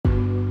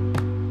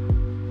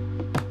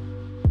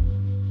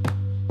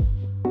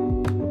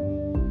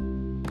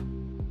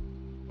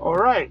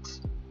right,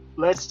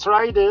 let's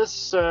try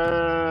this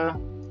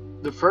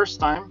the first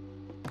time.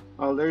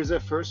 Well, there's a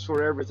first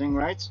for everything,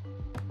 right?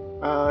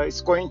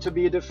 It's going to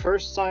be the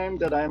first time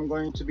that I'm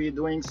going to be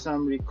doing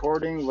some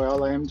recording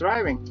while I am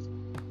driving.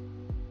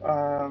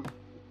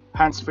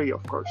 Hands-free,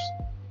 of course.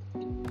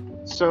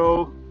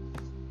 So,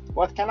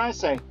 what can I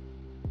say?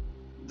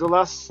 The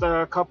last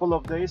couple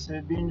of days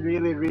have been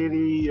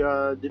really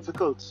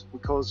difficult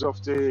because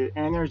of the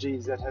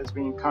energies that has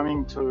been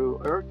coming to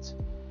Earth,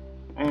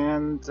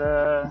 and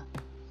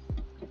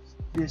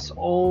this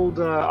old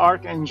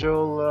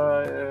archangel,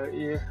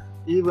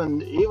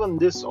 even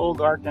this old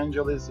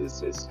archangel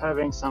is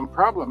having some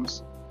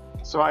problems.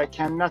 So I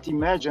cannot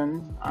imagine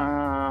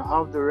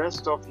how the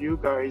rest of you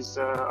guys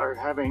are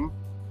having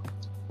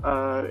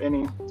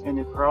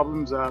any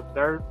problems out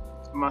there.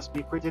 It must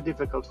be pretty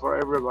difficult for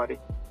everybody.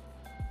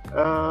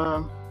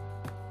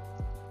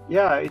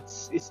 Yeah,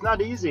 it's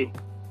not easy.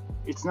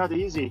 It's not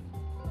easy.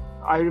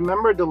 I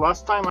remember the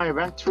last time I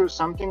went through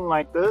something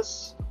like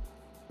this,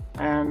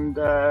 and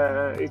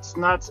it's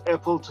not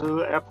apple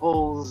to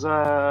apples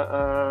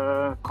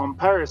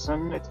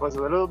comparison. It was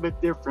a little bit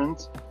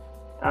different.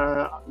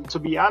 To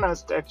be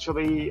honest,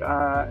 actually,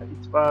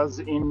 it was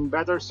in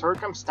better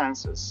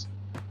circumstances.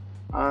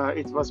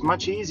 It was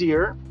much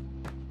easier,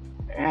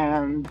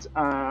 and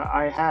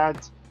I had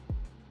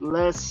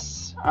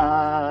less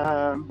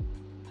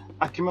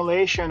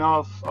accumulation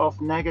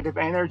of negative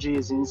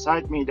energies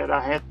inside me that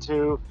I had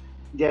to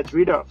get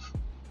rid of.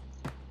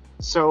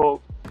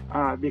 So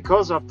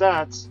because of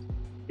that,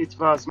 it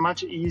was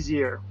much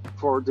easier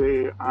for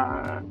the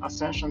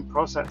ascension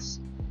process.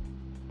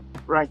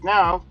 Right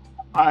now,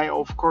 I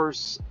of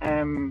course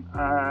am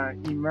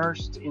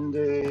immersed in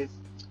the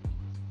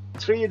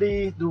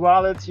 3D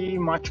duality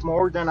much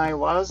more than I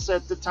was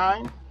at the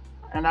time,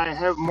 and I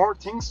have more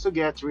things to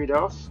get rid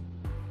of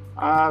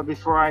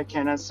before I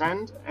can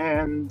ascend,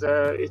 and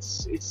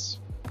it's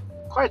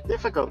quite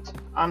difficult,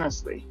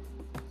 honestly.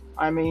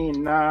 I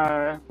mean,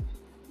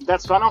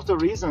 that's one of the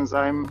reasons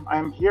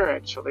I'm here,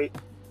 actually,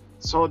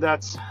 so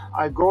that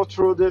I go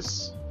through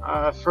this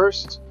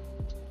first,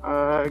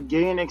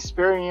 gain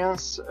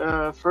experience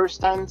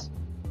firsthand,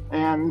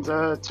 and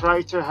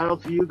try to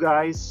help you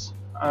guys,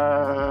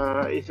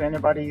 if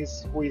anybody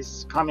who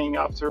is coming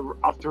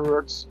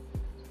afterwards,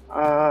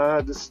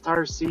 the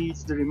star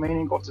seeds, the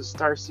remaining of the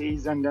star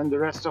seeds, and then the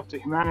rest of the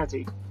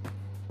humanity.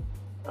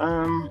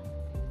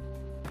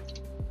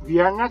 We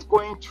are not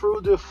going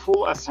through the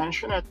full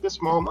ascension at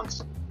this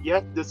moment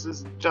yet. This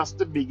is just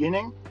the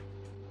beginning.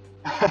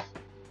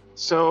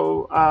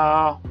 So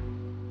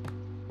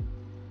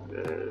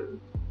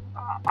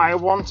I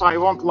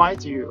won't lie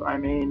to you. I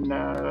mean,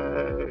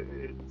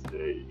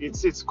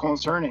 it's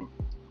concerning.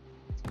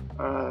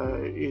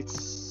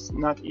 It's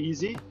not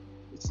easy.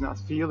 It's not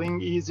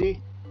feeling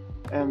easy,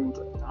 and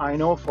I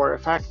know for a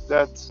fact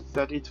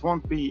that it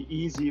won't be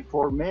easy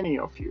for many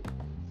of you.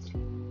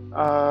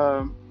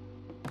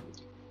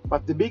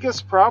 But the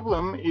biggest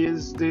problem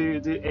is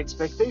the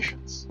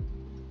expectations,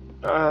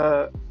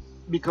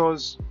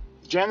 because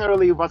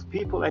generally what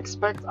people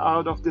expect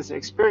out of this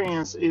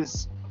experience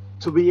is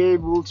to be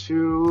able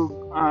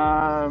to,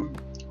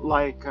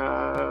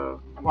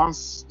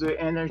 once the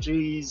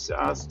energies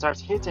start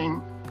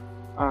hitting,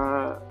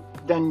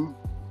 then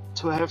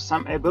to have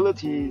some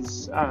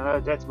abilities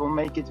that will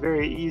make it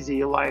very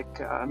easy,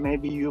 like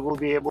maybe you will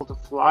be able to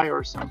fly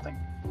or something.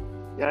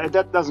 Yeah,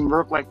 that doesn't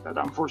work like that,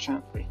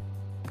 unfortunately.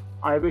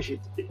 I wish it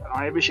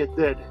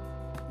did.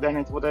 Then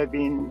it would have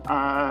been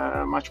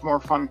much more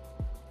fun.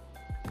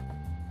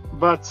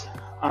 But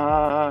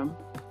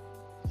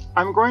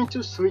I'm going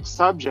to switch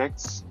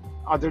subjects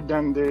other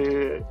than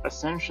the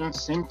ascension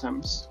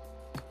symptoms.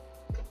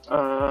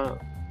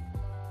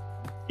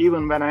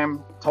 Even when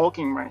I'm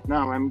talking right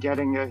now, I'm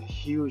getting a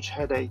huge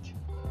headache.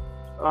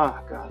 Oh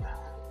God,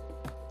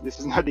 this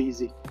is not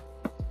easy.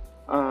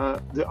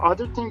 The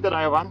other thing that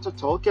I want to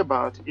talk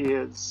about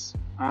is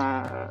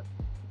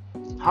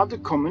how the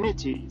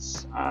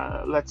communities,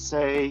 let's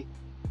say,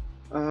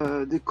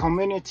 the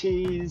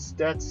communities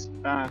that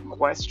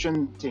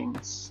question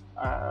things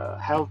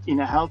in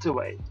a healthy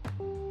way,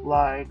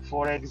 like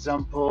for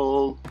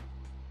example,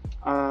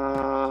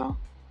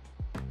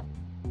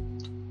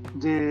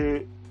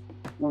 the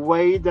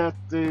way that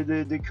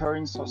the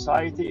current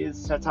society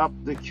is set up,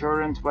 the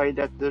current way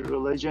that the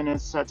religion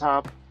is set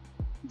up,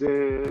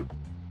 the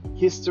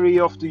history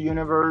of the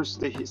universe,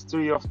 the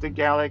history of the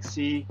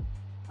galaxy,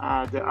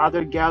 the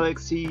other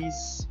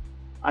galaxies.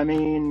 I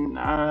mean,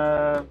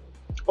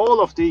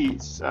 all of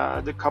these,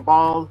 the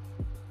Cabal.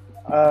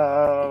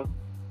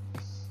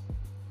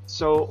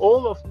 So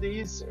all of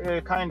these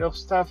kind of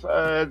stuff,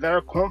 there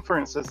are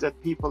conferences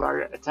that people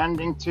are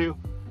attending to,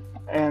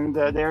 and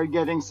they're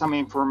getting some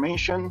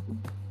information.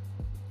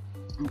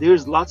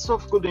 There's lots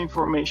of good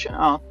information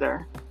out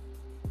there,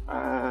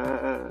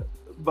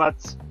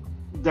 but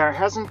there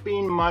hasn't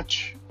been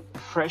much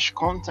fresh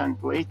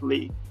content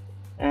lately.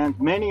 And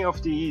many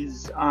of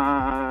these,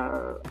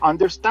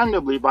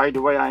 understandably, by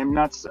the way, I'm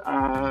not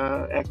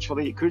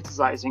actually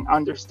criticizing,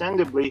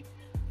 understandably,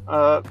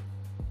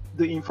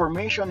 the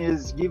information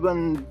is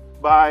given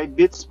by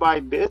bits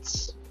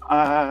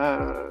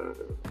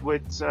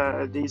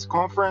with these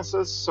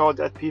conferences so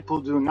that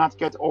people do not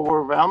get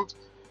overwhelmed.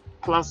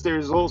 Plus, there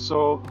is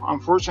also,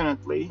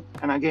 unfortunately,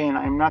 and again,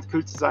 I'm not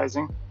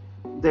criticizing,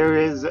 there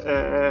is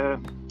a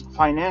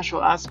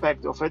financial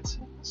aspect of it.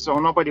 So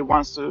nobody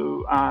wants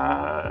to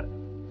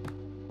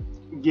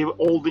give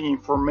all the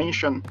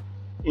information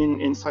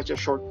in such a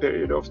short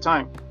period of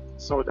time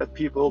so that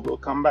people will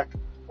come back.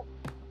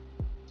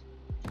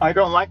 I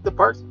don't like the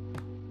part,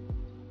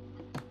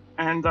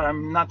 and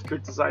I'm not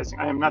criticizing.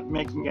 I am not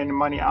making any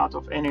money out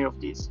of any of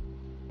these.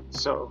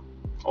 So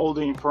all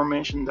the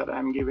information that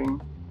I'm giving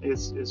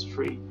is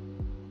free.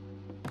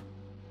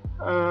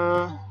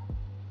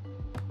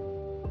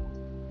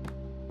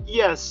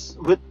 Yes,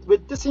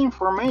 with this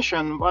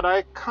information, what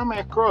I come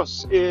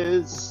across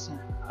is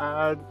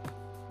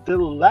the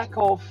lack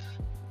of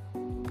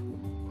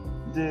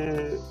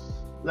the,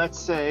 let's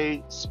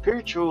say,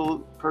 spiritual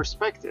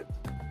perspective,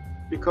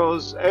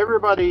 because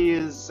everybody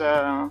is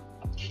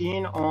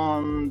keen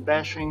on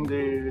bashing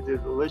the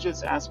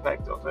religious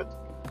aspect of it,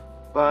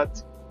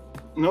 but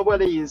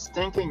nobody is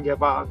thinking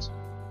about,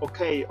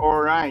 okay,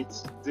 all right,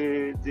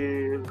 the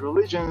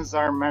religions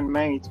are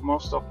man-made,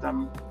 most of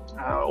them,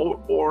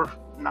 or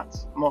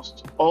not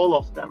most, all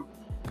of them,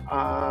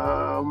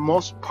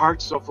 most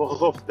parts of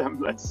all of them,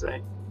 let's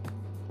say,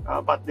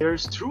 but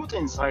there's truth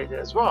inside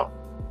as well.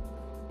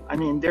 I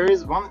mean, there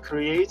is one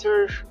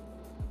creator,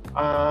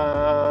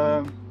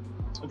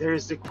 there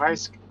is the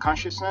Christ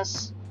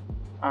consciousness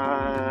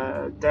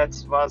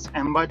that was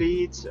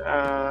embodied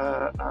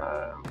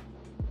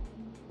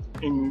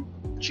in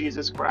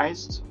Jesus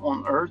Christ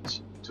on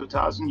earth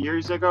 2000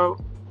 years ago.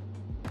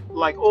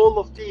 Like all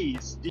of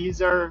these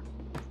are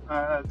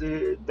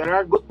there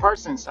are good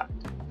parts inside,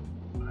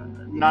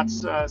 not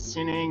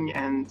sinning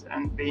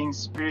and being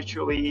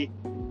spiritually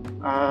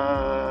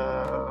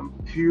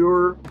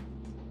pure,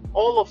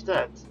 all of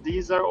that,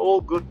 these are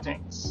all good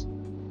things.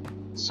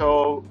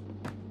 So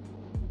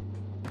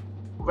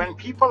when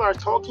people are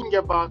talking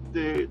about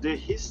the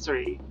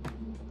history,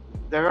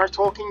 they are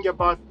talking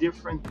about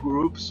different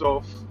groups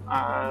of,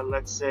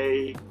 let's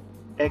say,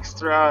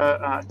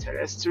 extra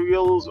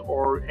terrestrials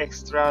or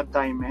extra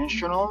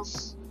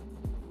dimensionals,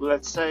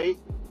 let's say,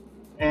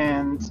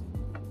 and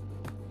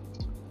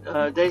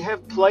they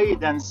have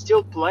played and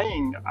still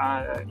playing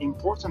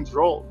important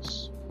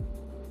roles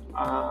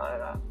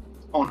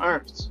on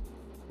Earth.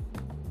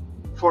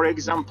 For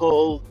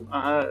example,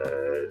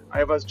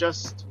 I was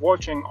just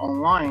watching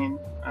online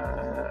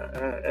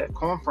a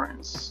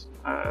conference.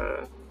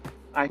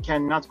 I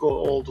cannot go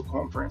all the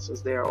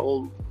conferences, they are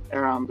all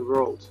around the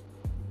world,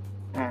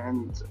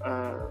 and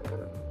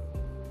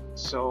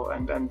so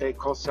and they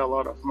cost a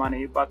lot of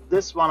money, but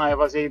this one I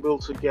was able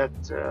to get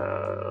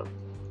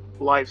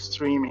live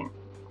streaming,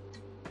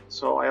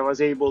 so I was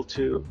able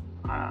to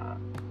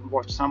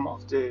watch some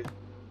of the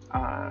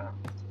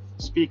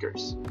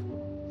speakers.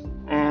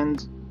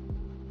 And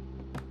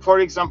for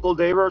example,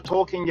 they were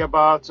talking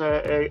about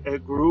a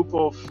group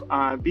of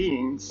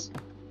beings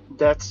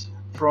that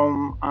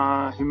from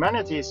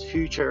humanity's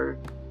future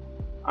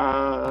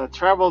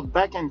traveled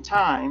back in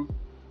time,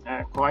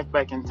 quite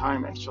back in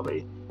time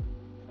actually,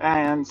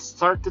 and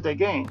started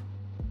again,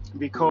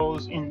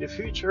 because in the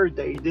future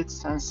they did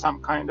sense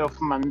some kind of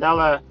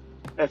Mandela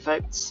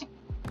effects,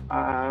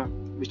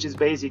 which is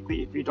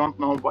basically, if you don't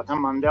know what a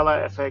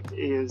Mandela effect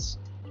is,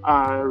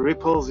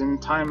 ripples in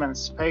time and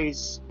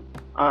space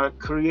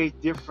create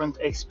different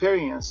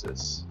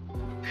experiences.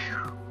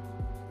 Whew.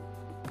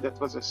 That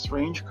was a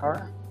strange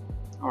car.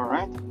 All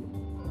right.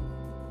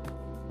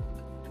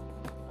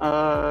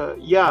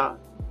 Yeah,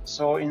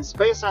 so in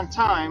space and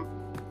time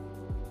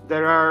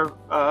there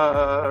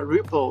are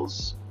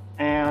ripples,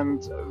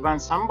 and when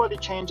somebody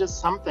changes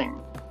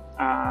something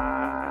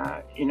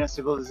in a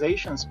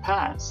civilization's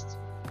past,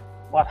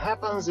 what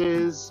happens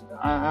is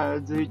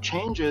the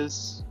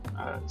changes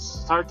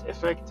start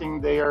affecting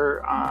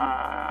their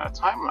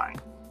timeline.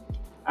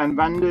 And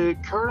when the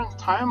current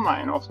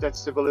timeline of that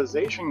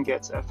civilization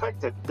gets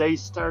affected, they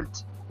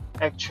start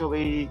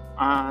actually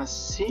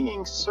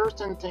seeing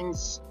certain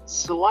things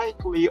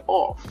slightly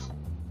off.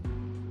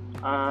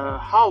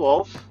 How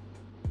off?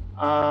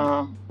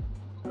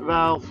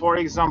 Well, for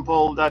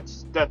example,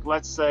 that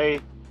let's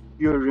say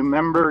you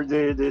remember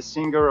the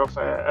singer of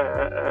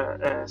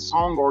a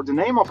song or the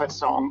name of a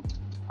song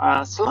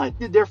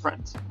slightly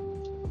different.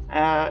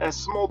 A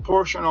small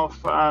portion of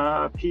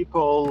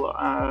people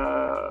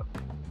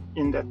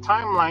in the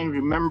timeline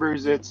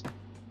remembers it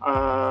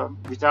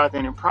without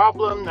any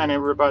problem, and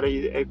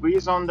everybody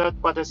agrees on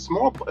that. But a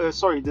small,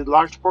 the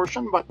large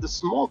portion, but the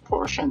small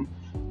portion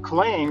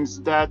claims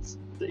that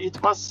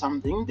it was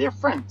something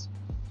different.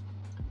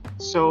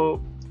 So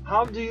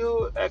how do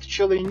you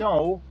actually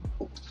know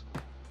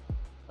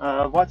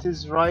what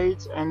is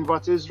right and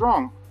what is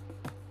wrong?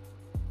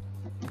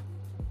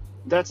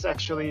 That's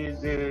actually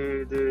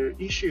the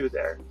issue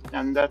there,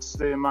 and that's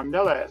the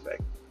Mandela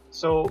effect.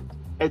 So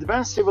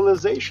advanced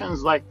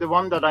civilizations like the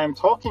one that I'm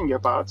talking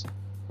about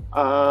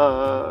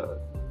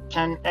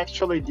can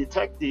actually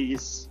detect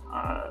these,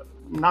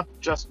 not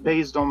just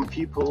based on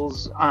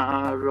people's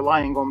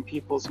relying on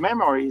people's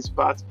memories,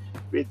 but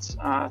with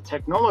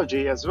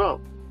technology as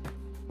well,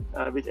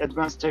 with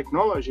advanced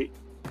technology.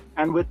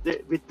 And with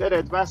that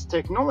advanced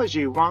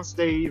technology, once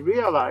they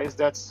realize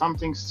that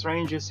something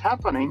strange is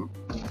happening,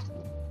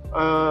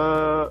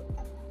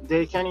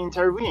 they can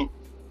intervene.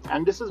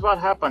 And this is what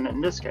happened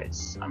in this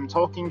case. I'm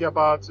talking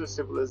about a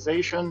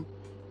civilization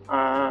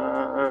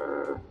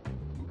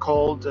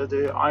called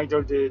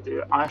either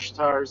the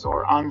Ashtars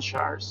or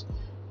Anshars.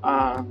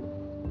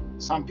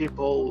 Some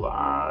people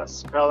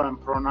spell and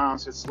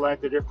pronounce it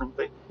slightly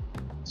differently,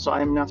 so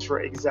I'm not sure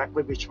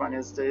exactly which one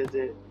is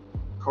the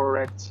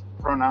correct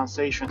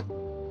pronunciation.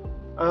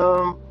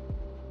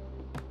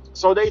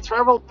 So they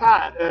travel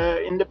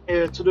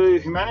to the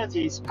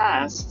humanity's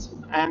past,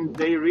 and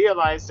they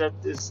realize that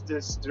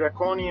this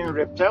draconian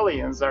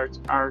reptilians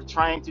are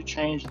trying to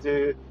change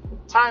the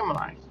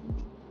timeline.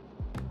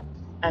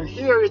 And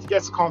here it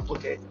gets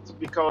complicated,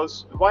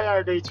 because why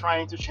are they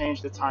trying to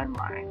change the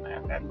timeline,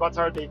 and what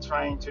are they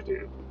trying to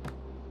do?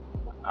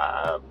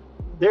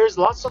 There's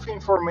lots of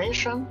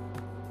information,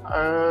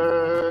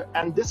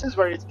 and this is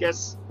where it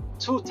gets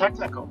too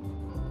technical.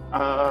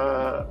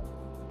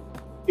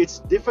 It's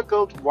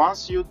difficult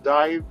once you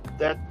dive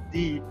that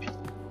deep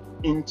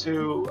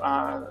into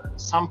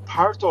some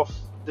part of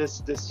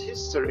this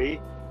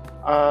history,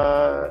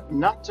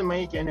 not to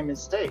make any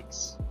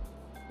mistakes.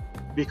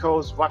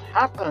 Because what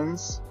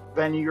happens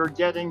when you're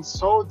getting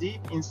so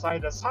deep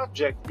inside a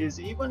subject is,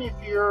 even if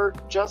you're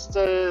just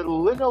a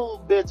little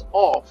bit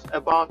off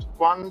about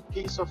one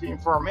piece of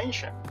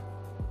information,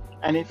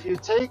 and if you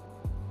take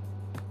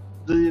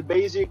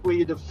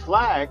basically the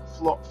flag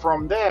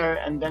from there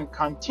and then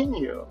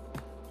continue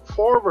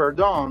forward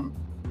on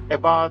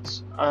about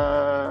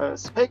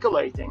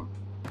speculating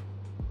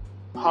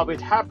how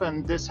it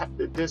happened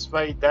this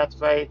way, that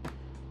way,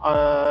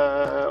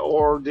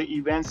 or the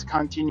events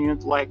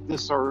continued like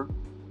this, or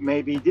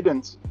maybe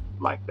didn't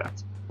like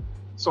that.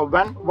 So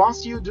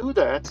once you do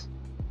that,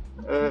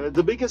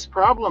 the biggest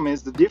problem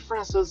is the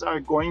differences are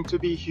going to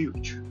be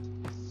huge.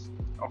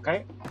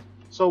 Okay,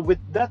 so with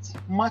that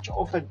much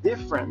of a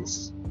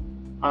difference,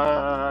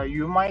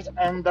 you might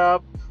end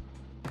up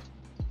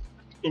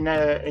in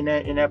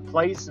a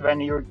place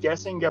when you're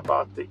guessing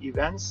about the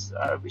events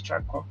which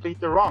are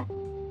completely wrong.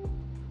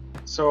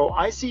 So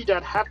I see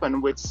that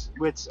happen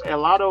with a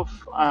lot of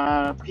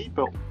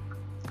people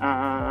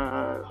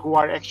who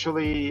are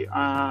actually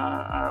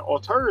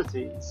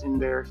authorities in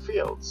their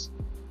fields,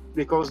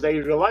 because they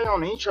rely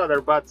on each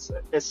other, but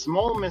a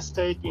small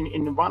mistake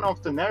in one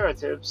of the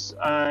narratives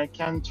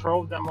can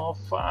throw them off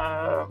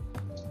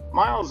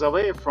miles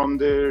away from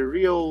the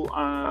real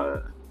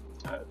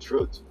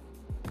truth.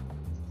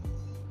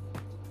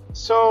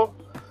 So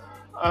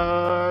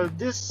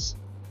this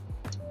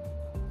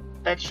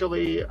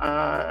actually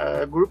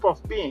a group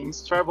of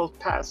beings traveled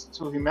past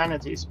to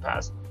humanity's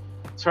past,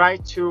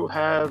 tried to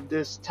have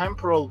this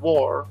temporal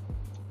war,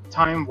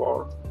 time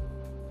war,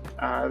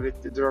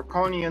 with the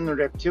draconian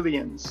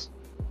reptilians,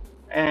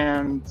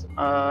 and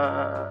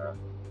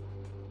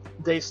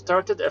they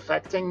started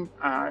affecting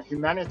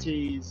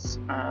humanity's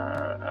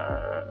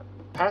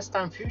past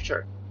and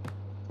future.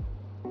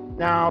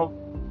 Now,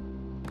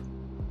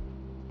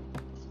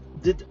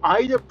 did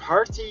either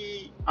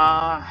party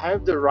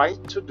have the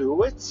right to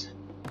do it?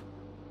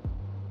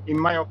 In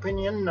my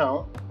opinion,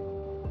 no.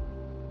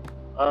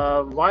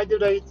 Why do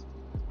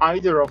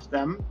either of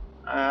them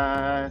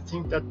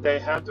think that they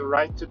have the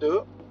right to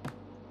do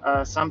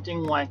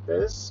something like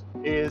this?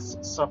 Is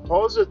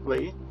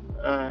supposedly,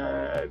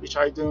 which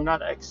I do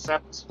not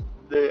accept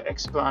the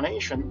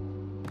explanation.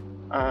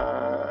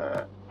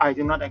 I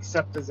do not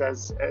accept this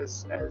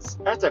as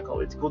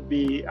ethical. It could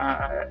be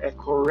a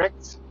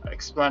correct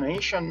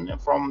explanation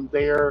from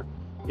their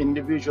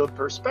individual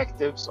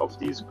perspectives of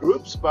these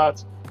groups,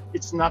 but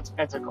it's not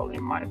ethical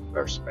in my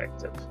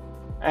perspective.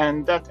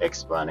 And that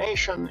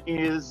explanation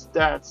is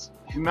that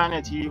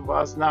humanity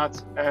was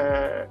not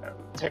a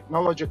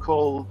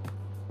technological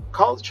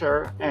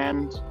culture,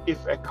 and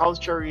if a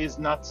culture is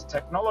not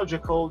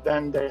technological,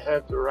 then they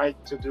have the right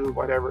to do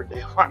whatever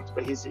they want,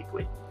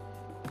 basically.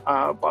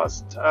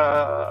 But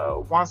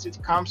once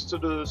it comes to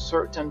the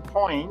certain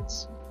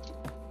points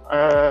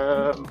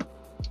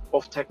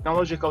of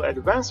technological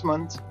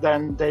advancement,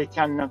 then they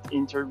cannot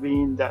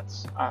intervene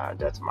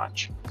that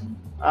much.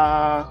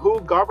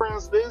 Who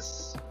governs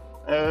this?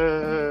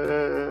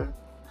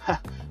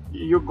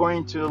 You're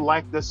going to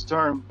like this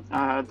term,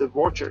 the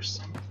Watchers.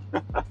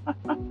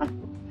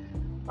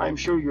 I'm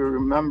sure you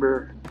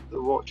remember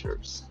the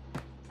Watchers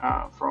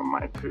from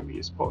my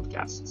previous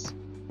podcasts.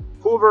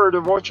 Who were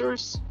the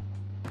Watchers?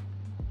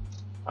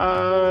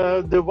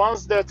 The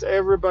ones that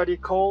everybody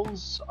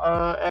calls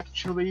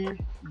actually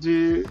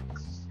the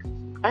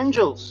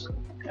angels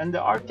and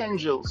the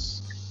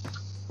archangels,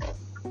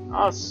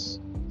 us.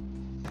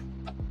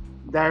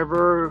 There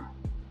were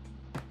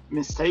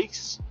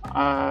mistakes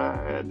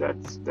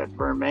that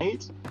were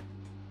made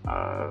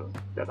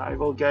that I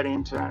will get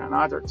into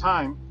another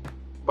time,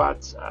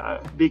 but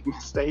big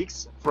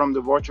mistakes from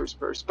the watcher's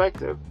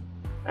perspective,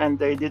 and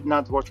they did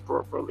not watch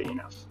properly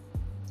enough.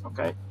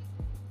 Okay,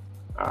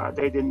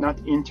 they did not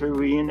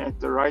intervene at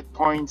the right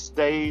points.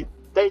 They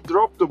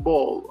dropped the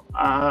ball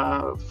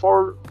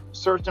for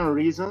certain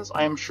reasons,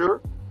 I am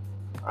sure,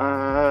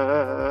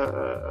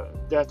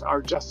 that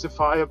are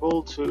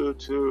justifiable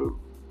to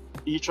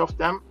each of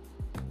them.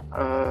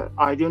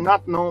 I do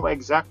not know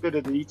exactly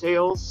the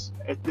details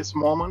at this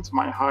moment.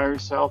 My higher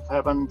self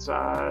haven't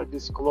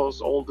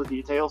disclosed all the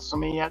details to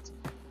me yet.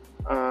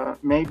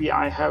 Maybe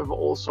I have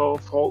also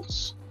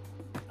faults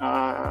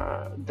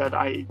that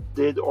I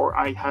did or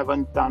I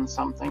haven't done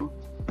something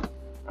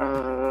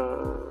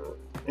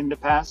in the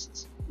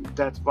past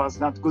that was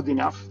not good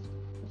enough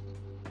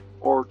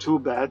or too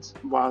bad,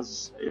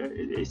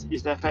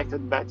 it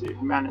affected bad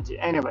humanity.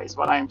 Anyways,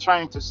 what I'm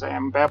trying to say,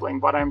 I'm babbling,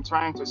 what I'm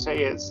trying to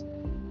say is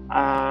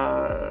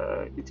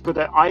it could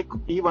have, I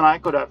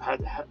could have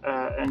had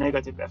a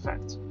negative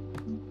effect.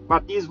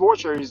 But these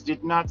watchers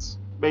did not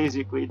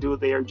basically do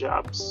their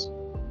jobs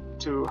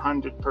to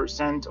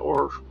 100%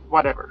 or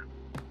whatever.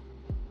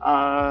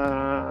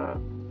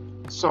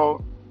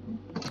 So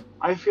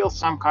I feel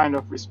some kind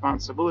of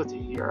responsibility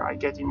here. I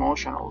get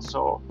emotional.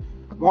 So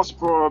most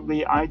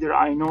probably either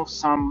I know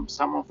some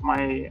of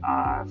my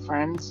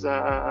friends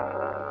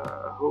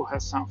who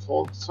has some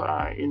faults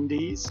in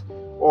these,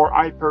 or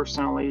I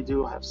personally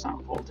do have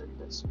some fault in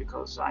this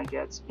because I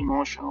get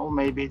emotional.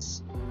 Maybe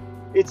it's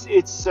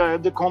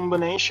the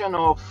combination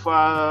of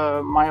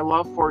my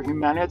love for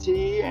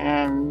humanity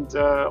and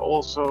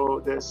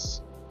also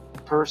this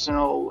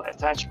personal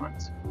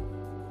attachment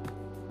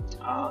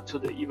to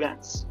the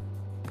events.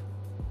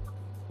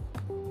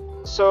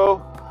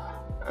 So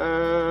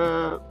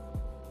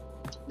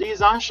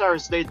these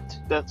Anshars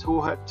that who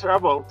had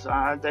traveled,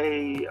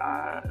 they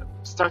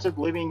started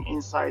living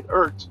inside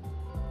Earth,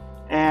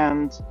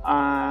 and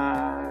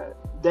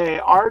they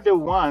are the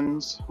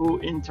ones who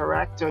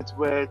interacted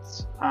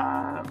with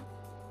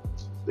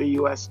the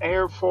US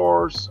Air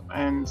Force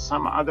and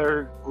some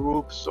other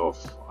groups of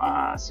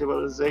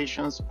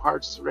civilizations,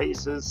 parts,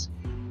 races,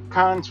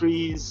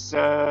 countries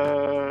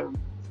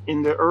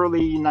in the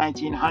early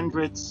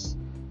 1900s.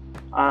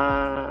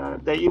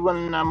 They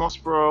even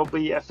most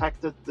probably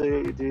affected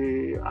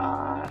the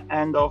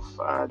end of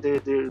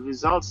the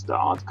results, the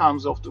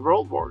outcomes of the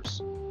world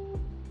wars.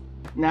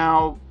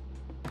 Now,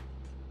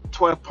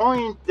 to a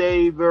point,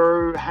 they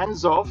were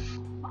hands off.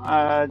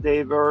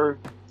 They were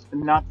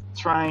not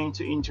trying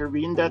to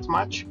intervene that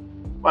much.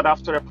 But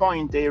after a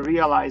point, they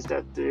realized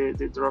that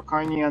the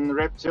draconian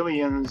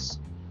reptilians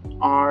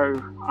are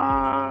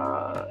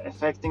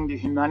affecting the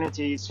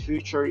humanity's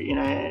future in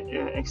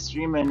an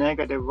extremely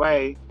negative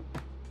way.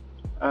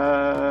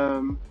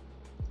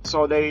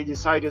 So they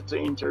decided to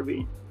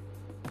intervene.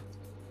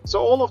 So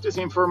all of this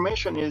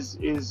information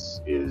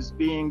is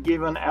being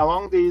given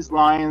along these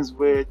lines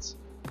with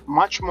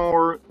much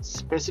more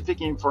specific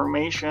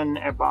information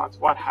about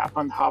what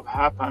happened, how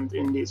happened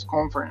in these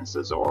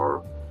conferences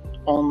or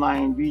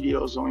online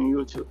videos on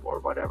YouTube or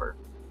whatever.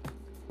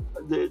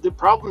 The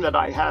problem that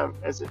I have,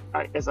 as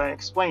I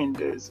explained,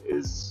 is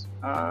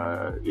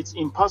it's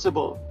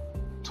impossible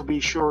to be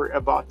sure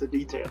about the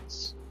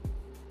details.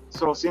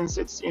 So since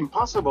it's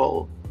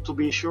impossible to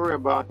be sure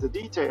about the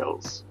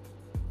details,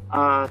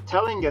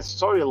 telling a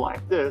story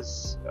like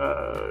this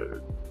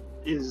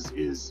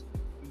is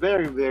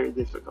very, very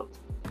difficult.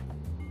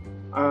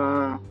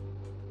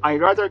 I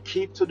rather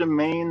keep to the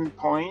main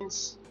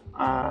points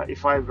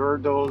if I were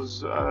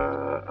those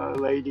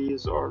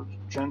ladies or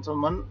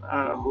gentlemen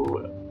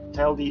who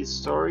tell these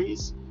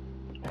stories,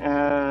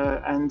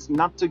 and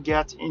not to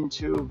get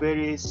into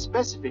very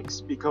specifics,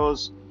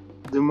 because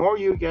the more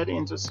you get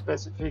into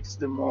specifics,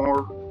 the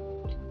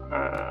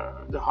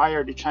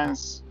higher the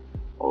chance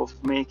of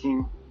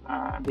making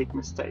big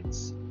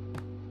mistakes.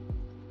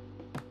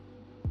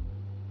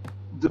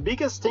 The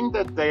biggest thing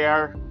that they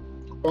are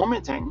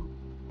omitting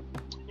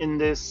in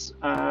this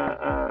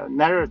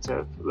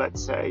narrative,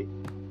 let's say,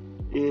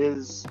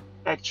 is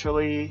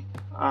actually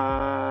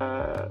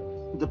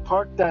the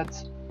part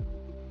that,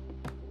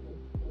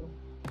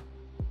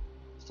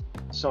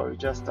 sorry,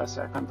 just a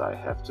second, I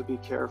have to be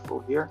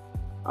careful here.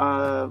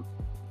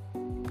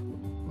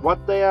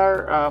 What they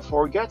are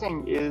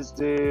forgetting is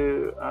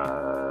the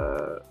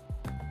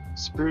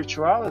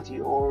spirituality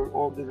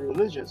or the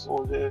religious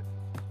or the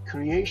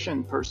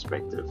creation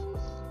perspective.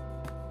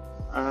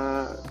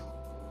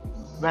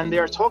 When they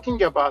are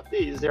talking about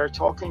these, they are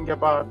talking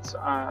about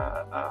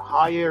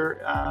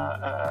higher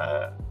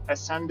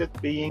ascended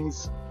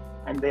beings,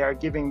 and they are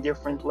giving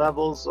different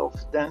levels of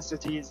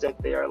densities that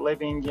they are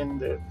living in.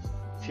 The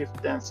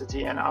fifth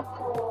density and up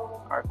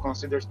are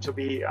considered to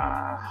be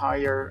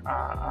higher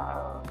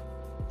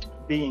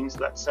beings,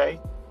 let's say.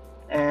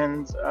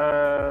 And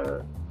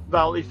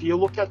well, if you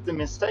look at the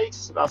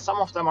mistakes, well, some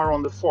of them are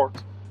on the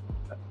fourth.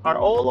 Are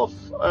all of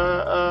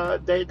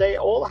they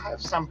all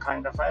have some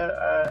kind of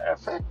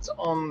effect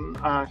on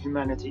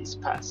humanity's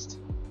past.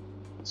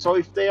 So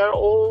if they are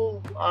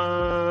all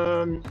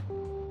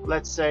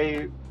let's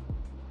say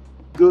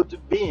good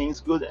beings,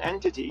 good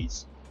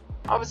entities,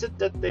 how is it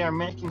that they are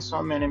making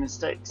so many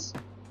mistakes?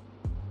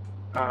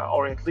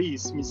 Or at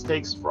least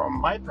mistakes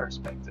from my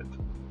perspective.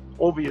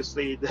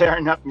 Obviously, they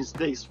are not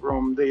mistakes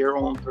from their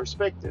own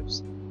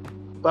perspectives,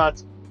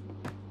 but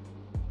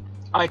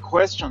I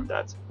question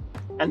that.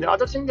 And the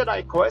other thing that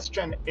I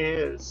question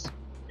is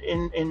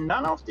in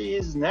none of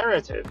these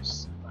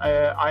narratives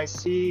I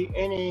see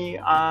any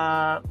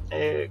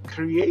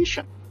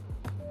creation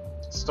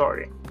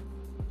story.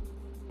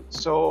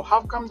 So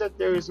how come that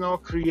there is no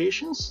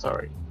creation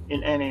story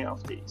in any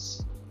of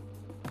these?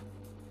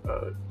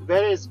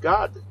 Where is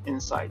God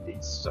inside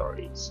these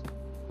stories?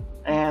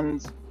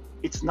 And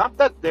it's not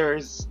that there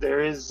is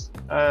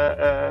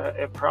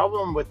a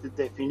problem with the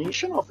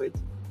definition of it.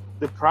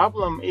 The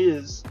problem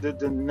is that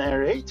the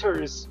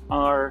narrators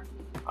are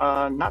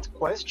not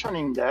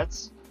questioning that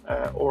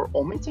or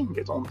omitting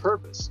it on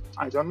purpose.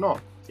 I don't know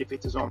if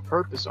it is on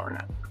purpose or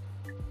not.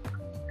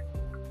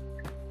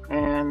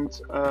 And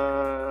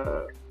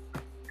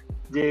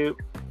the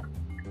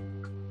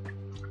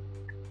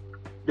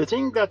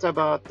thing that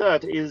about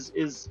that is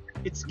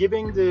it's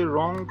giving the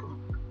wrong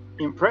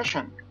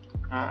impression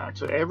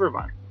to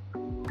everyone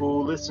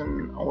who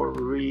listen or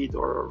read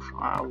or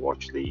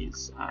watch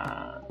these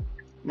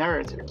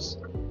narratives.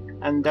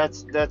 And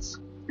that's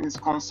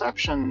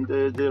misconception.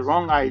 The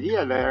wrong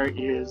idea there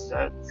is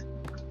that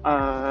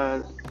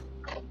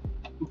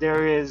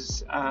there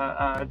is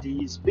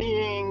these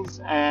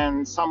beings,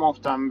 and some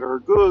of them were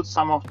good,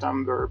 some of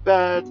them were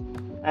bad,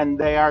 and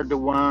they are the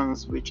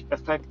ones which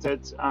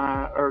affected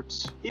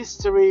Earth's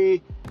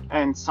history,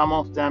 and some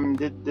of them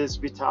did this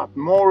without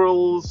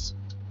morals,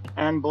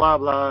 and blah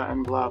blah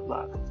and blah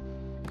blah.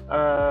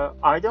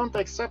 I don't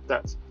accept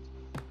that.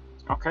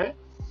 Okay?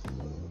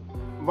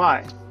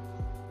 Why?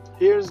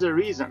 Here's the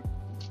reason.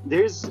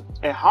 There's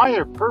a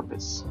higher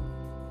purpose.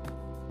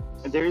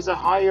 There is a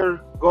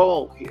higher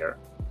goal here.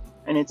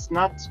 And it's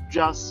not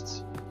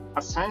just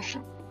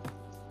ascension.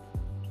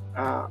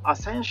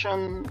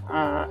 Ascension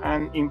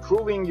and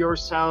improving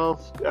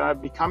yourself,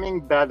 becoming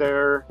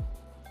better,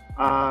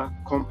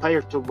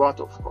 compared to what,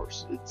 of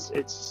course?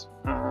 It's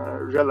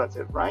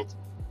relative, right?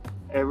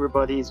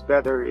 Everybody's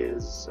better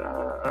is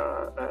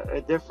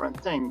a different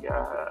thing.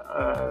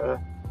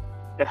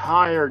 A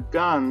hired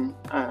gun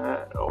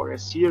or a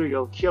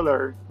serial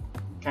killer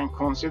can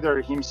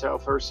consider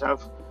himself or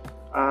herself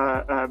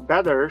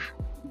better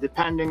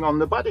depending on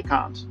the body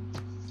count.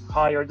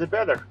 Higher the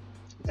better.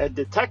 A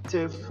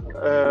detective,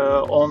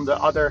 on the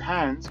other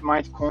hand,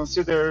 might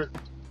consider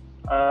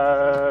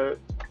the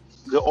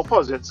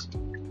opposite.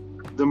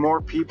 The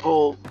more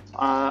people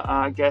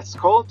gets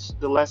caught,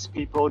 the less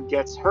people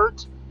gets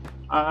hurt,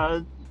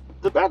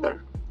 the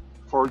better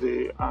for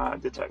the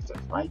detective,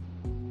 right?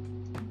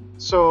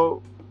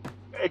 So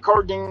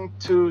according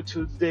to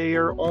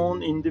their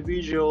own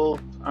individual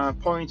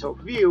point of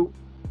view,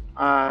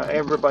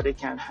 everybody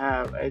can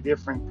have a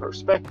different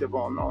perspective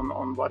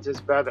on what is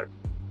better.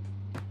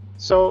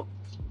 So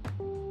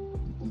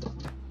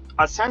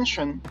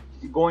ascension,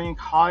 going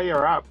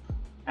higher up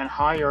and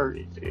higher,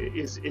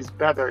 is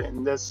better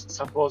in this,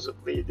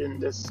 supposedly in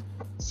this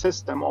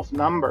system of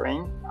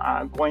numbering,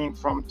 going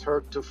from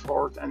third to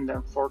fourth and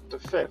then fourth to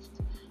fifth.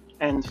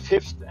 And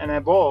fifth and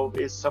above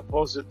is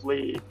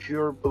supposedly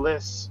pure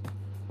bliss,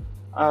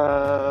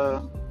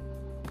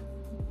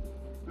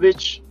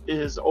 which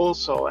is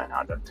also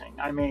another thing.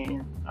 I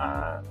mean,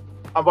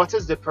 what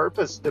is the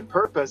purpose? The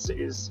purpose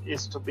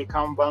is to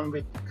become one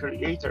with the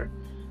Creator.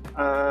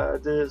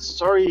 The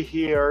story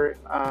here,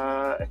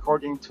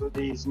 according to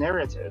these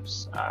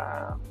narratives,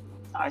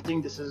 I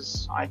think this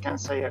is, I can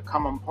say, a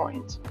common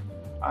point,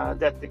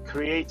 that the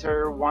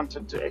Creator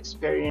wanted to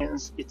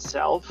experience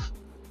itself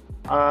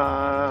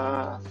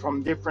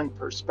from different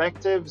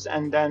perspectives,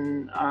 and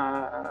then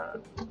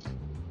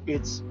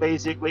it's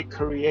basically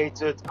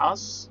created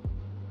us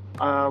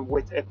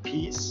with a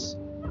piece,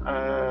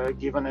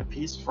 given a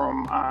piece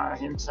from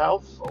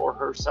himself or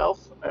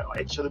herself,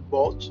 actually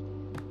both,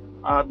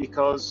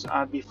 because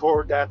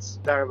before that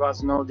there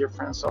was no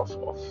difference of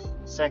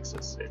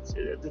sexes.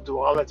 The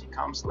duality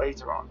comes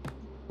later on.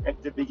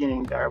 At the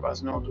beginning there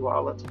was no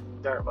duality,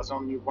 there was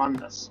only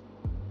oneness.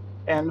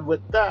 And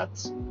with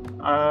that,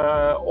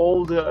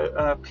 all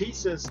the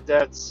pieces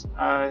that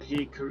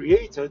he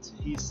created,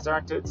 he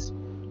started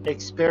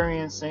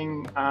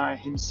experiencing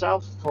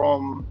himself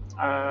from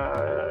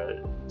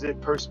the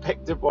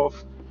perspective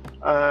of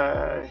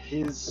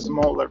his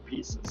smaller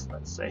pieces,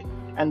 let's say.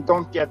 And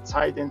don't get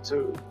tied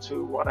into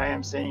what I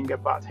am saying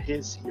about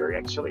his here.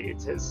 Actually,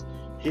 it is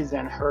his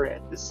and her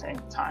at the same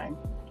time,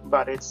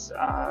 but it's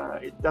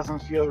it doesn't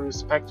feel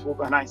respectful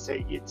when I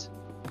say it.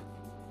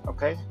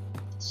 Okay,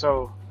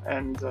 so.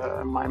 And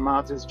my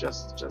mouth is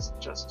just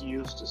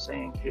used to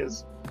saying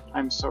his.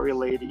 I'm sorry,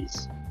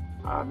 ladies,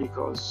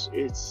 because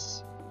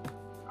it's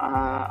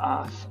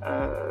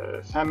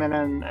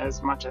feminine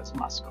as much as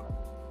masculine.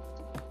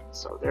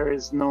 So there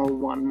is no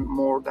one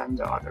more than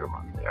the other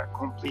one. They are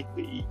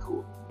completely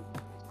equal.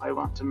 I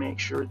want to make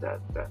sure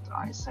that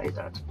I say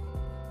that.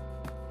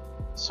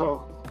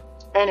 So,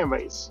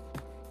 anyways,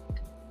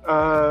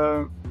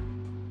 Uh,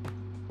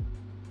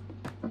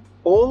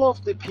 all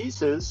of the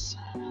pieces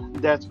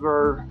that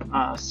were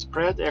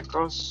spread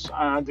across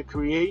the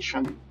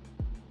creation,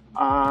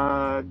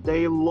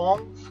 they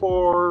long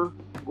for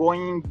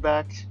going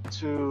back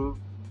to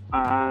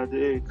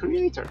the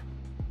creator.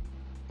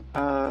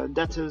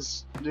 That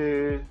is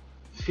the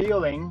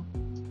feeling,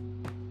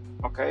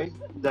 okay,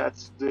 that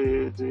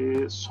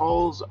the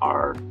souls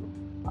are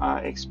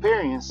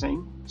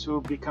experiencing,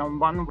 to become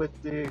one with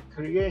the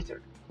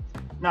creator.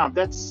 Now,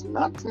 that's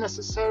not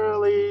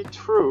necessarily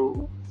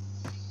true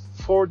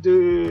for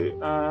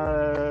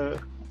the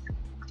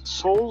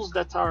souls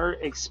that are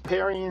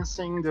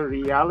experiencing the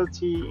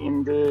reality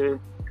in the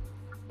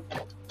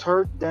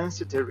third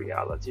density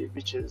reality,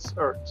 which is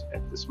Earth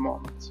at this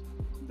moment,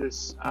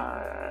 this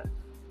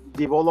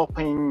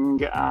developing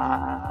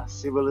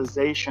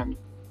civilization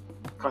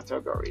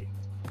category.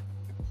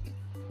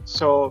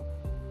 So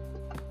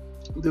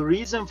the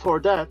reason for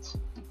that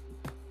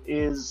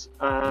is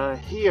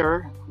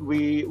here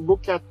we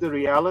look at the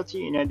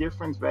reality in a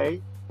different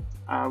way.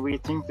 We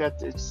think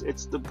that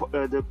it's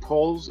the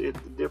poles, the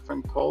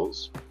different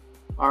poles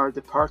are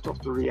the part of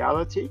the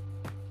reality,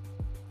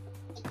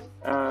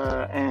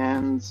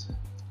 and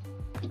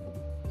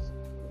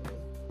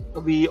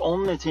we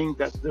only think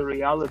that the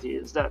reality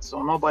is that.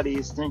 So nobody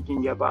is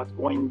thinking about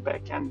going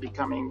back and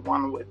becoming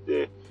one with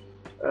the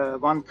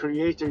one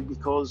creator,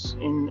 because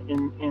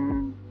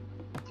in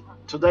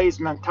today's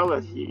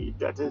mentality,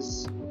 that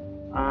is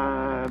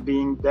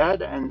being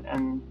dead,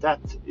 and that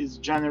is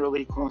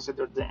generally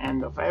considered the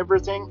end of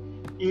everything,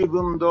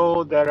 even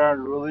though there are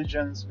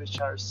religions which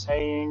are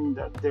saying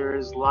that there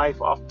is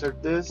life after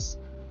this.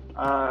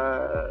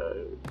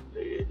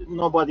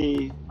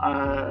 Nobody,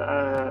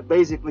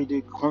 basically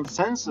the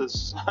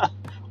consensus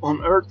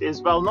on Earth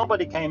is, well,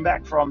 nobody came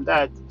back from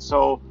that,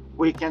 so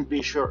we can't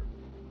be sure.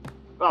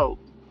 Well,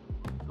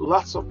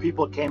 lots of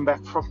people came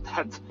back from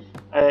that.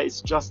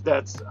 It's just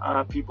that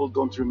people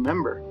don't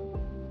remember,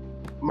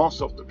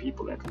 most of the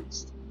people at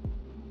least.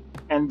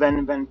 And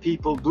when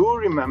people do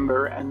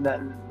remember and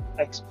then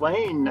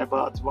explain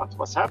about what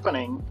was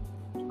happening,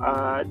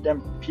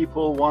 then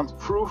people want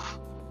proof,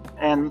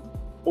 and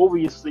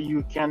obviously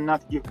you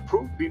cannot give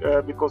proof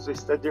because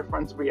it's a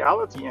different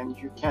reality, and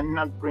you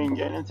cannot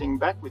bring anything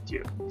back with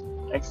you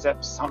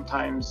except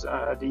sometimes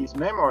these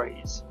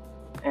memories.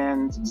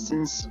 And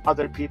since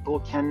other people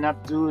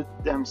cannot do it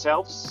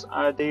themselves,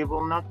 they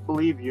will not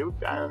believe you,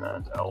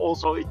 and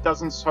also it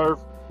doesn't serve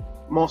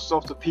most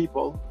of the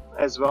people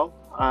as well.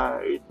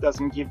 It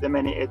doesn't give them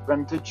any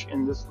advantage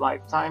in this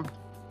lifetime.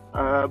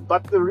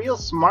 But the real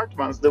smart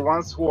ones, the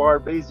ones who are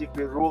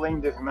basically ruling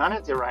the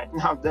humanity right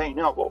now, they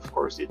know, of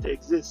course, it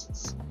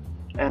exists.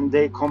 And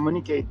they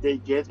communicate, they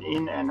get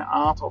in and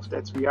out of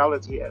that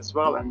reality as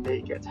well, and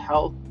they get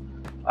help.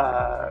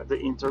 The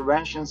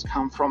interventions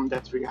come from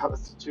that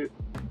reality too.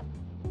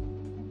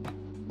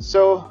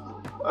 So,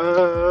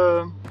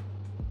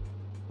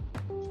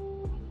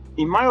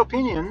 in my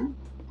opinion,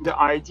 the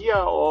idea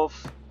of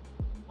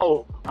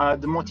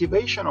the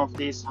motivation of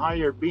these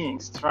higher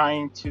beings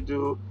trying to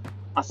do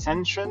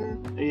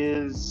ascension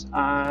is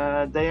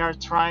they are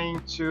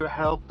trying to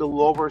help the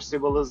lower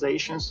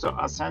civilizations to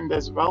ascend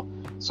as well,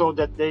 so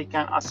that they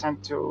can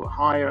ascend to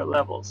higher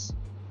levels.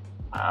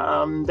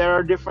 There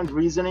are different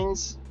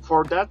reasonings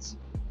for that.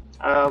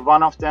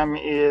 One of them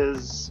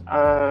is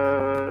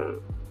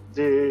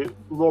the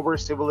lower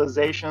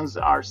civilizations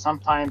are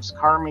sometimes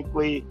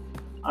karmically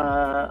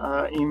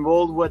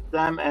involved with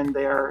them, and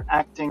they are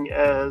acting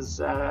as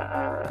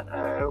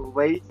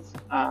weight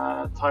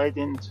tied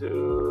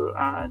into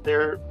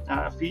their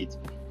feet,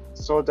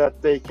 so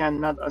that they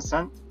cannot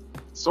ascend.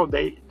 So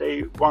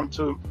they want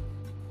to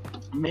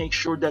make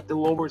sure that the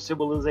lower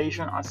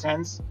civilization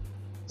ascends,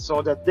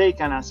 so that they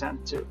can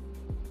ascend too.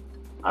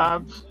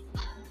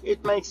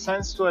 It makes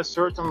sense to a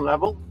certain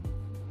level,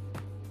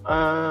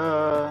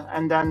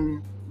 and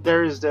then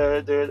there is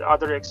the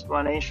other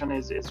explanation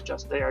is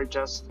just they are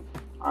just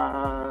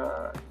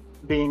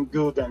being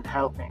good and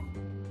helping.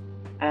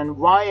 And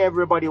why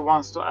everybody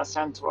wants to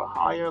ascend to a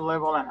higher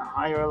level and a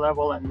higher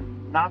level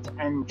and not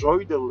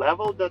enjoy the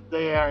level that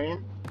they are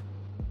in?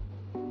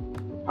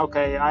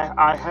 Okay,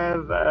 I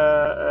have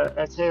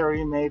a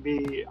theory.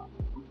 Maybe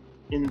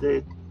in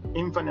the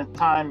infinite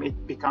time it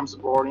becomes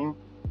boring.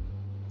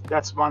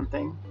 That's one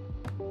thing.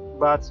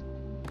 But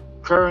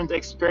current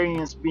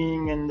experience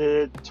being in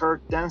the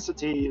third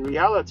density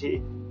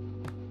reality,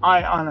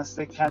 I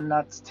honestly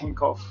cannot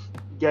think of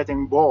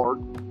getting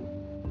bored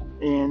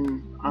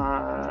in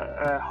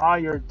a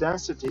higher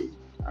density,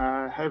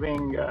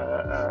 having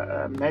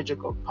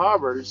magical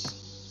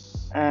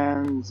powers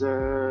and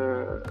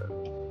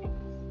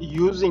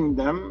using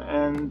them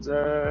and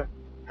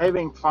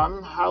having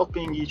fun,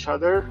 helping each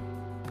other,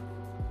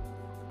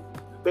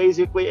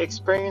 basically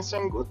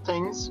experiencing good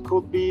things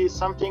could be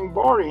something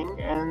boring,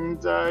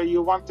 and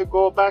you want to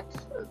go back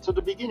to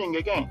the beginning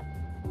again.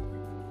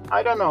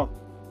 I don't know,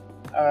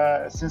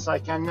 since I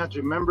cannot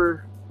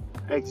remember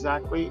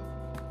exactly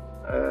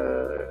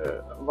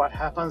what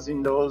happens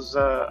in those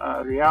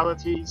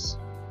realities.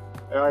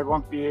 I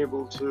won't be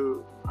able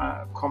to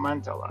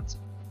comment a lot.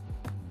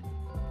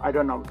 I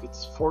don't know if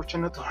it's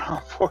fortunate or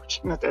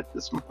unfortunate at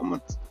this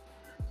moment,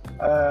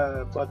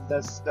 but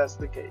that's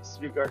the case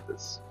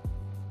regardless.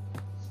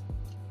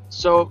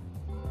 So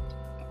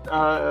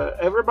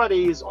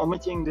everybody is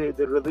omitting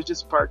the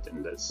religious part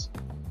in this.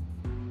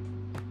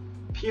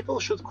 People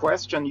should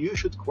question, you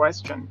should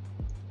question,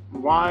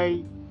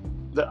 why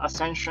the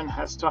ascension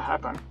has to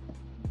happen.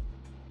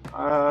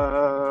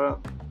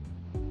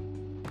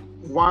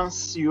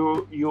 Once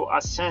you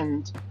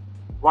ascend,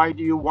 why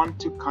do you want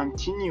to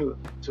continue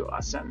to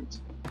ascend?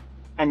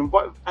 And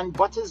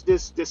what is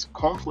this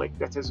conflict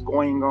that is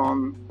going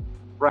on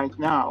right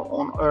now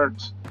on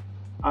Earth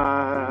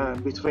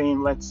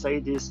between, let's say,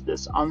 this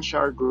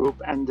Anshar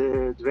group and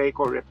the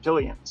Draco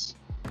reptilians?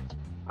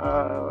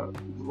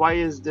 Why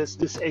is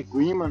this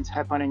agreement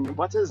happening?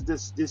 What is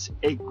this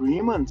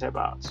agreement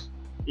about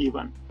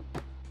even,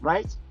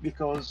 right?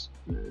 Because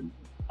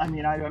I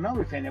mean, I don't know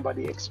if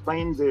anybody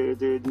explained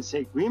the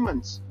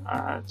disagreement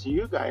to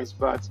you guys,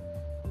 but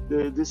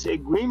the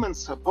disagreement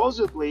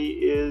supposedly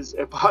is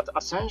about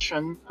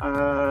ascension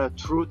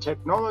through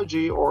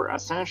technology or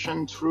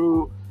ascension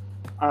through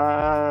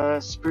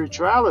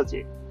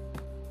spirituality.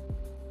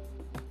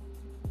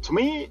 To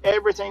me,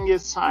 everything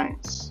is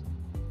science,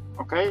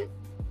 okay?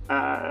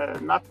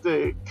 Not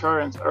the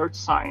current Earth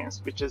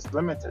science, which is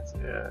limited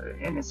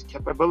in its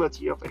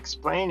capability of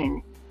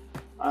explaining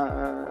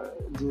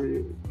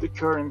the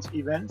current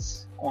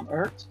events on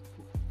Earth,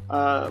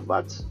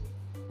 but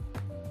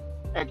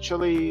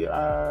actually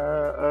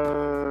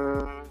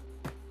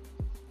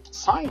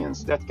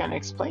science that can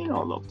explain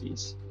all of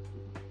these.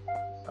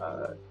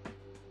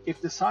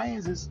 If the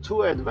science is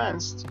too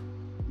advanced,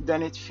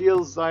 then it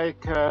feels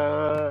like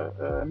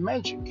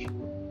magic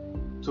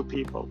to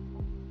people.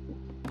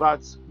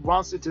 But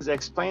once it is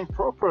explained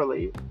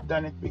properly,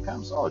 then it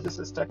becomes, oh, this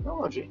is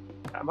technology.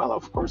 Well,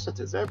 of course it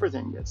is.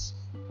 Everything is.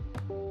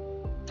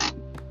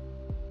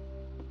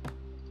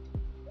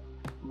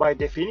 By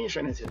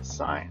definition, it is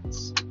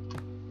science.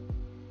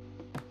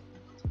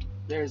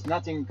 There is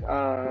nothing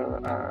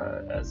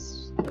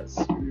as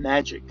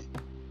magic.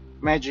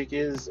 Magic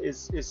is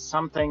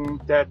something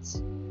that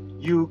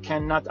you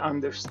cannot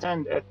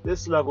understand at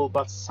this level,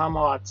 but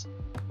somewhat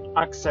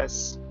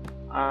access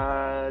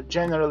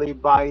generally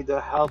by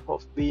the help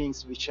of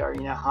beings which are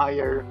in a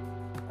higher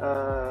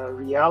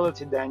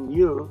reality than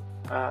you.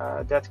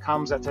 That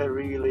comes at a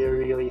really,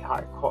 really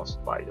high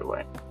cost, by the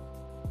way.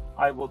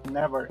 I would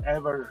never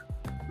ever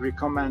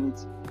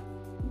recommend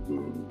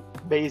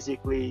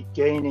basically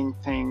gaining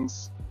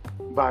things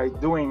by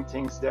doing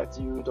things that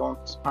you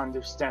don't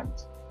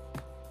understand,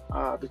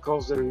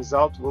 because the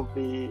result will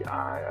be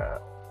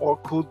or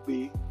could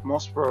be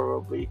most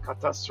probably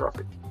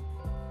catastrophic.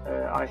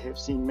 I have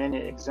seen many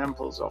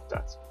examples of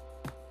that.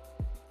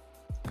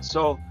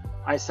 So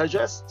I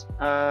suggest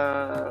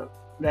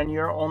when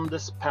you're on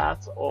this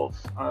path of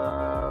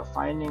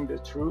finding the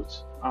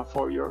truth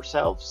for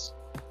yourselves,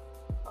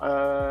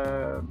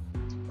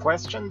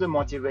 question the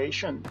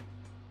motivation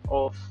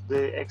of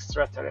the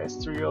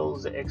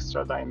extraterrestrials, the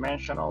extra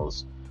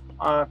dimensionals,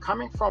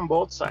 coming from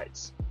both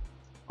sides.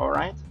 All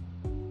right,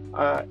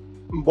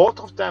 both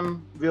of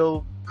them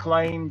will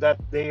claim that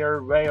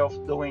their way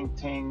of doing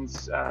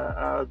things,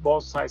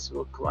 both sides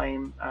will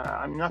claim,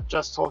 I'm not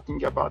just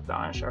talking about the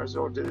Anshars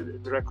or the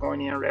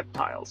draconian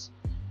reptiles.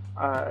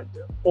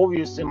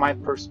 Obviously my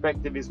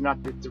perspective is not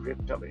with the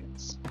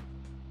reptilians.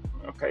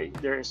 Okay,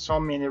 there are so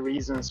many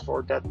reasons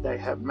for that. They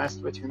have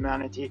messed with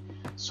humanity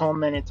so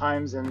many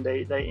times, and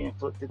they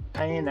inflicted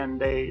pain, and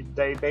they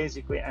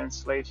basically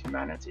enslaved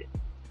humanity.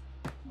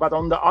 But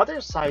on the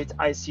other side,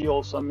 I see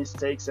also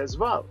mistakes as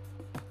well.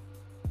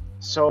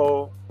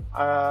 So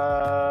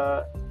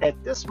at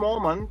this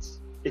moment,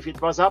 if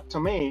it was up to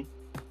me,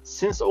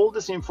 since all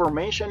this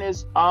information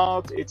is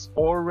out, it's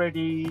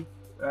already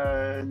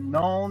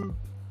known,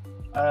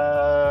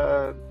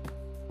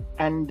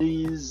 and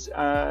these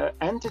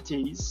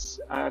entities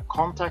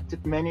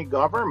contacted many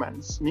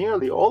governments.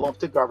 Nearly all of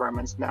the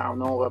governments now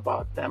know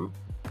about them.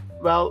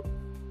 Well,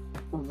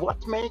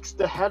 what makes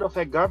the head of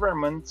a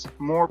government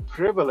more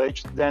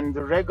privileged than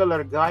the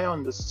regular guy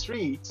on the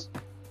street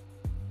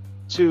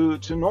to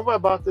know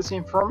about this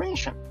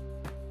information,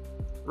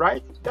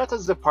 right? That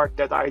is the part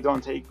that I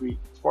don't agree.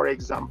 For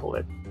example,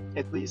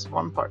 at least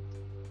one part,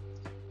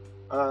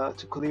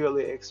 to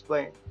clearly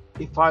explain.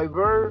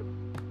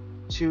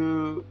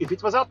 If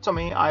it was up to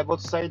me, I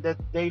would say that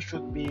they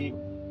should be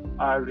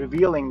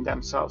revealing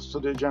themselves to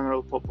the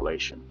general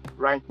population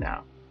right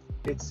now.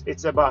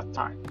 It's about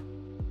time.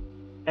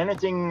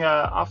 Anything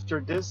after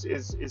this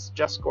is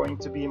just going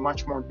to be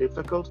much more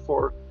difficult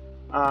for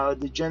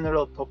the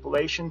general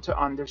population to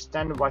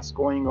understand what's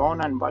going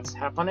on and what's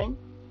happening.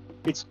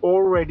 It's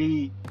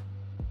already,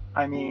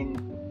 I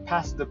mean,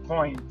 past the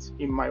point,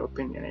 in my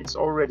opinion. It's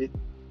already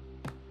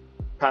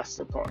past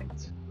the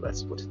point.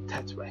 Let's put it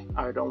that way.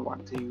 I don't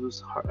want to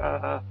use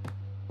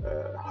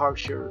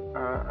harsher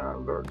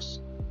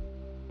words.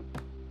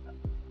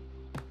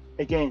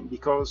 Again,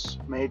 because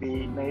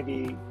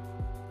maybe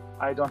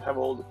I don't have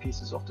all the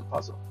pieces of the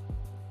puzzle.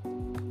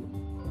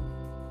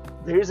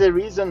 There is a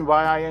reason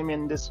why I am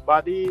in this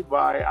body,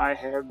 why I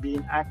have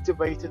been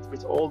activated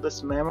with all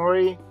this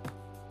memory,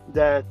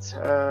 that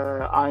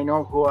I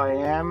know who I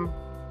am,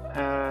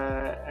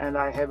 and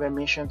I have a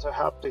mission to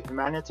help the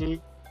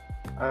humanity,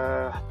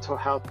 to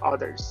help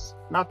others,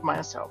 not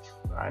myself.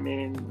 I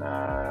mean,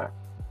 I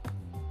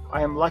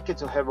am lucky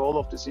to have all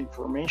of this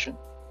information.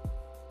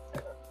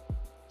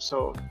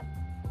 So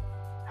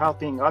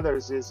helping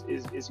others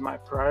is my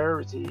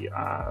priority.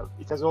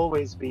 It has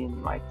always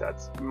been like that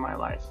in my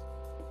life,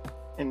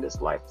 in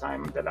this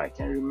lifetime that I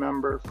can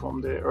remember.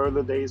 From the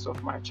early days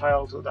of my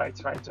childhood, I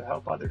tried to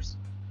help others.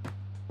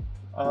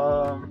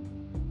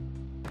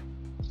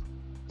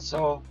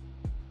 So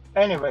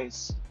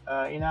anyways,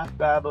 enough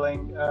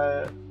babbling,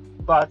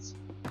 but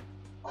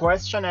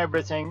question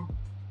everything.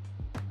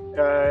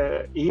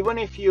 Even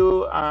if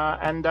you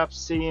end up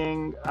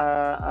seeing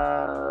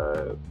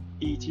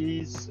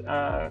ETs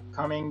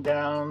coming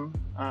down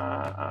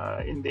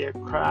in their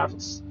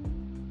crafts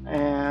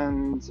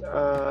and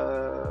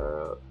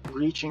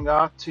reaching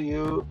out to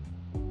you,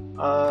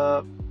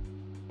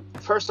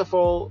 first of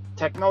all,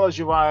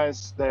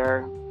 technology-wise,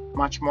 they're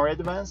much more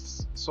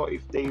advanced. So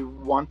if they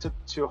wanted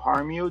to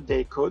harm you,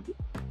 they could.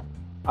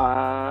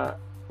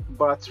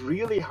 But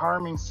really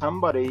harming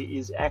somebody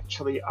is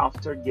actually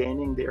after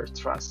gaining their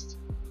trust.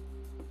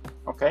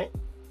 Okay?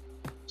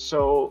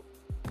 So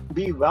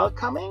be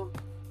welcoming,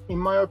 in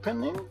my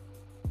opinion.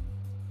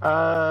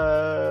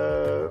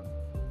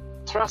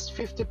 Trust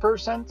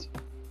 50%,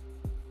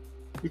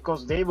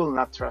 because they will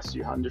not trust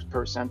you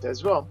 100%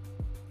 as well.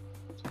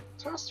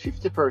 Trust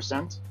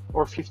 50%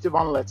 or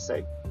 51, let's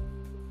say.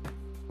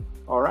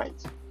 All right.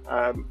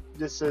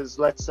 This is,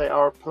 let's say,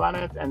 our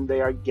planet, and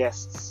they are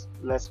guests.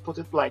 Let's put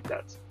it like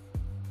that.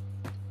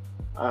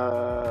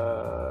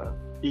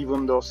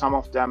 Even though some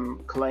of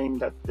them claim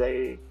that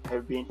they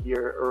have been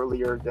here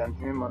earlier than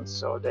humans,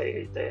 so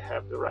they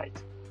have the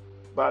right.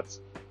 But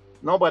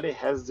nobody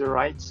has the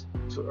right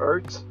to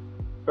Earth.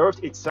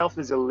 Earth itself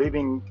is a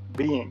living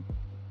being.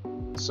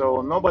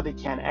 So nobody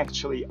can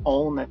actually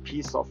own a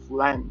piece of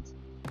land.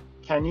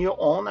 Can you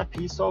own a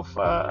piece of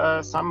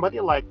somebody?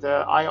 Like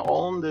I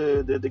own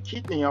the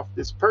kidney of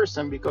this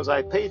person because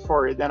I paid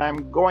for it, and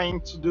I'm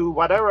going to do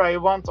whatever I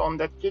want on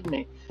that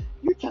kidney.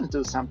 You can't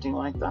do something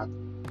like that.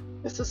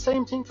 It's the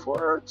same thing for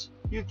Earth.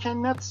 You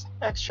cannot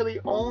actually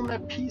own a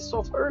piece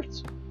of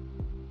Earth.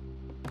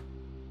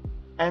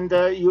 And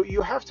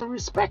you have to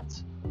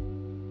respect.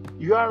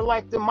 You are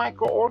like the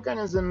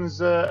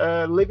microorganisms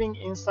living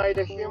inside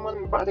a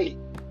human body.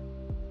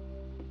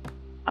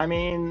 I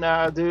mean,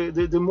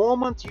 the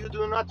moment you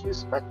do not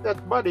respect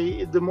that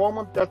body, the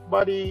moment that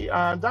body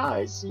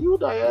dies, you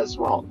die as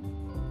well.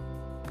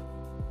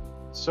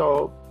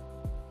 So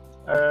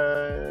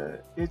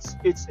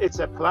it's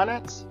a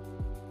planet.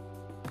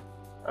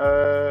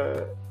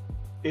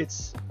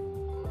 It's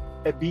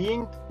a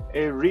being,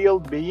 a real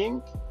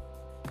being,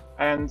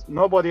 and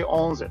nobody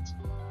owns it.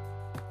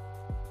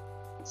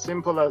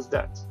 Simple as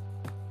that.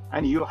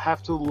 And you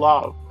have to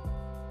love.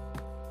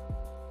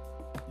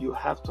 You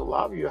have to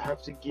love, you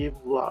have to give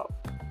love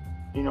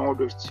in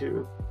order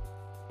to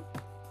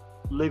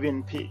live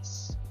in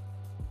peace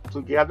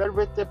together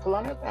with the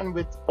planet and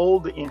with all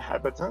the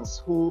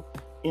inhabitants who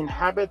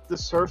inhabit the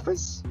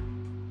surface,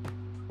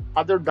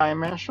 other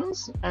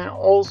dimensions, and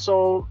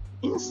also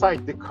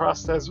inside the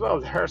crust as well.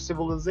 There are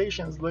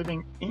civilizations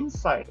living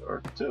inside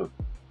Earth too.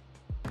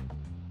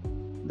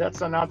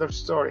 That's another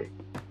story.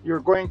 You're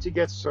going to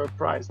get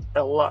surprised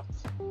a lot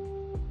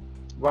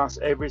once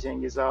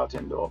everything is out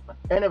in the open.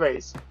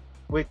 Anyways,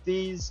 with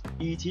these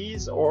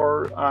ETs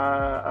or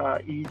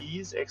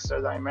EDs,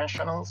 extra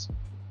dimensionals,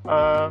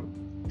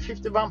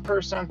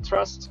 51%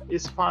 trust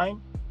is fine,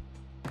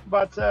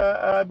 but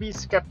be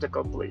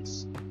skeptical,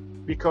 please,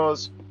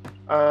 because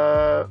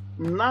not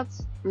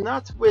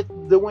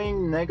with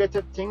doing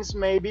negative things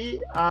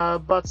maybe,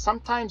 but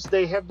sometimes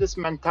they have this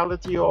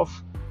mentality of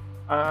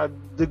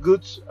the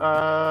good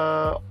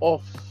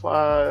of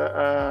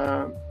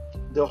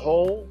the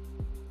whole,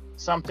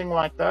 something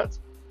like that.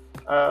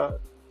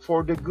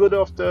 For the good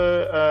of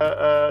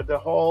the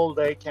whole,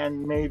 they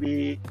can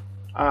maybe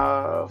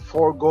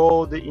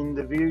forego the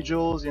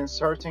individuals in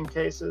certain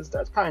cases,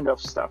 that kind of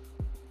stuff.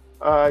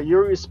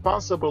 You're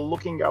responsible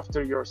looking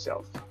after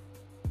yourself,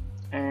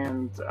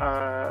 and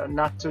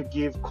not to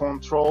give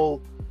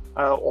control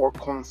or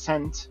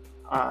consent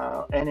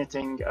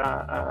anything,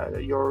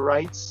 your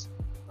rights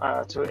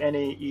to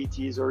any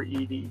ETs or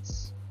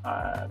EDs,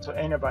 to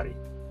anybody.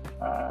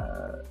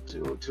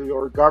 To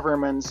your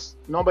governments.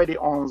 Nobody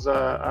owns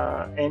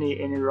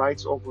any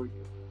rights over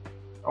you.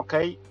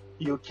 Okay,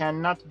 you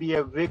cannot be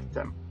a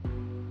victim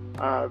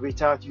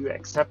without you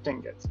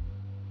accepting it.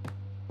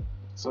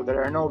 So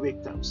there are no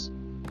victims.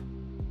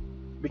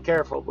 Be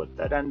careful with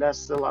that. And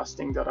that's the last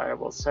thing that I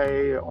will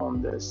say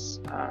on this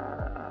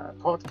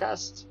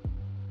podcast.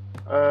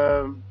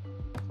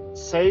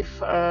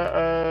 Safe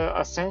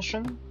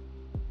ascension.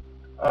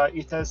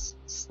 It has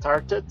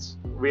started.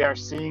 We are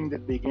seeing the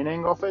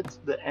beginning of it.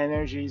 The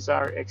energies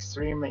are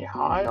extremely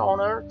high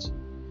on Earth.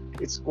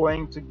 It's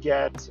going to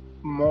get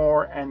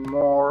more and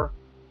more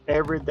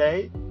every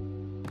day.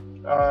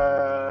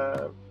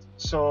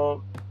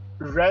 So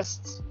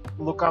rest,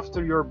 look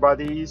after your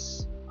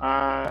bodies,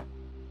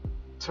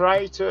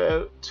 try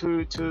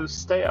to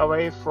stay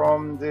away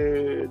from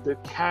the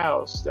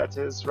chaos that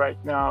is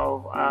right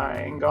now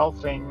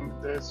engulfing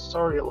the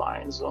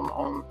storylines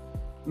on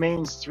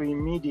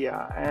mainstream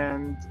media.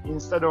 And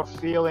instead of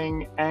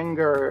feeling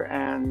anger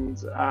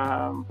and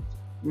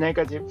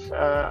negative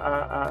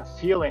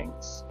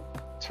feelings,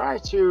 try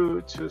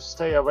to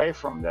stay away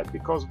from that,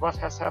 because what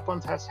has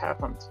happened has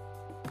happened.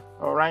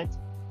 All right.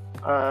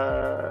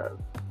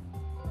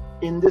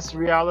 In this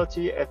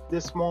reality, at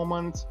this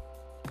moment,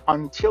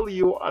 until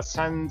you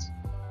ascend,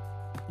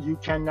 you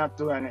cannot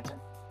do anything.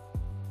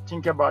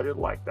 Think about it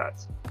like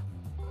that.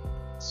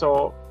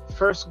 So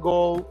first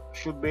goal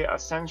should be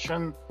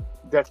ascension.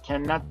 That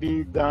cannot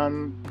be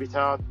done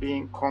without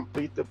being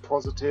completely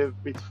positive,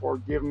 with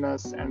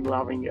forgiveness and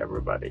loving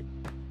everybody.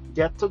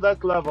 Get to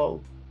that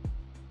level,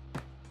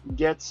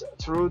 get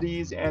through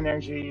these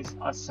energies,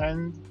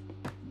 ascend,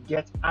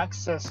 get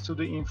access to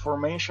the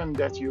information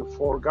that you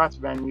forgot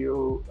when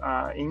you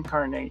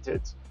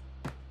incarnated,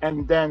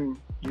 and then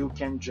you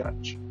can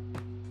judge.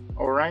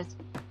 All right?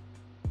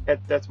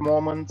 At that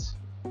moment,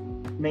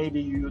 maybe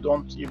you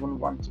don't even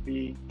want to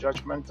be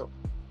judgmental,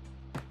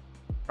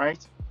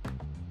 right?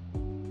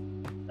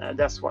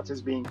 That's what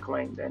is being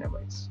claimed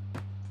anyways.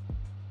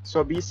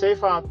 So be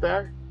safe out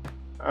there.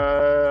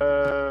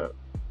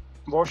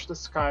 Watch the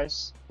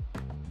skies.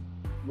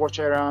 Watch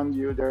around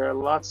you. There are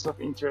lots of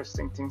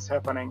interesting things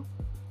happening.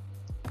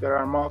 There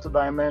are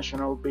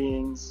multidimensional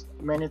beings.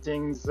 Many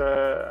things,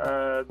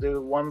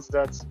 the ones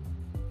that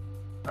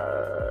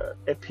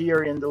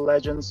appear in the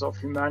legends of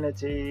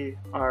humanity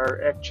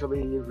are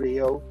actually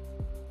real.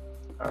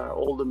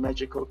 All the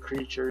magical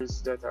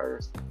creatures that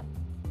are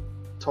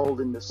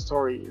told in the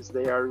stories,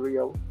 they are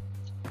real.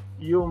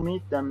 You'll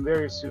meet them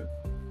very soon.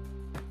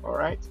 All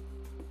right?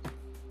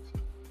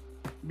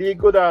 Be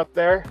good out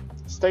there.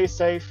 Stay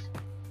safe.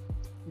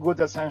 Good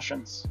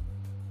ascensions.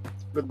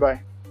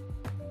 Goodbye.